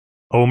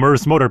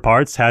Omer's Motor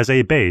Parts has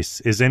a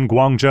base is in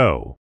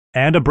Guangzhou,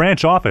 and a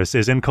branch office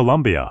is in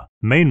Colombia.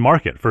 Main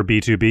market for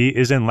B2B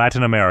is in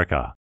Latin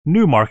America.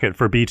 New market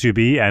for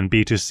B2B and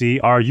B2C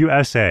are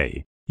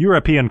USA,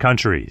 European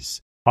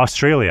countries,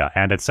 Australia,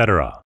 and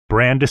etc.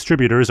 Brand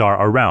distributors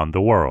are around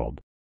the world.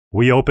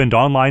 We opened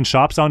online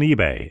shops on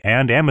eBay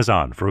and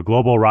Amazon for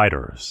global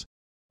riders.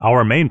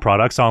 Our main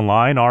products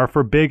online are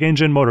for big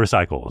engine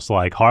motorcycles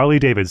like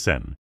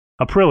Harley-Davidson,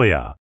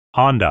 Aprilia,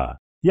 Honda,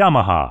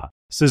 Yamaha,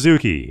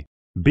 Suzuki,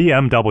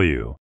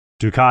 BMW,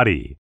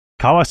 Ducati,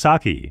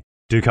 Kawasaki,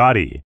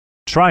 Ducati,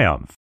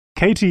 Triumph,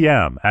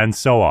 KTM, and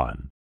so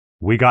on.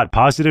 We got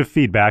positive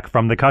feedback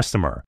from the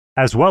customer,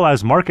 as well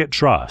as market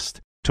trust,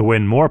 to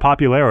win more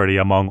popularity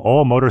among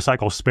all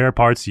motorcycle spare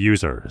parts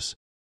users.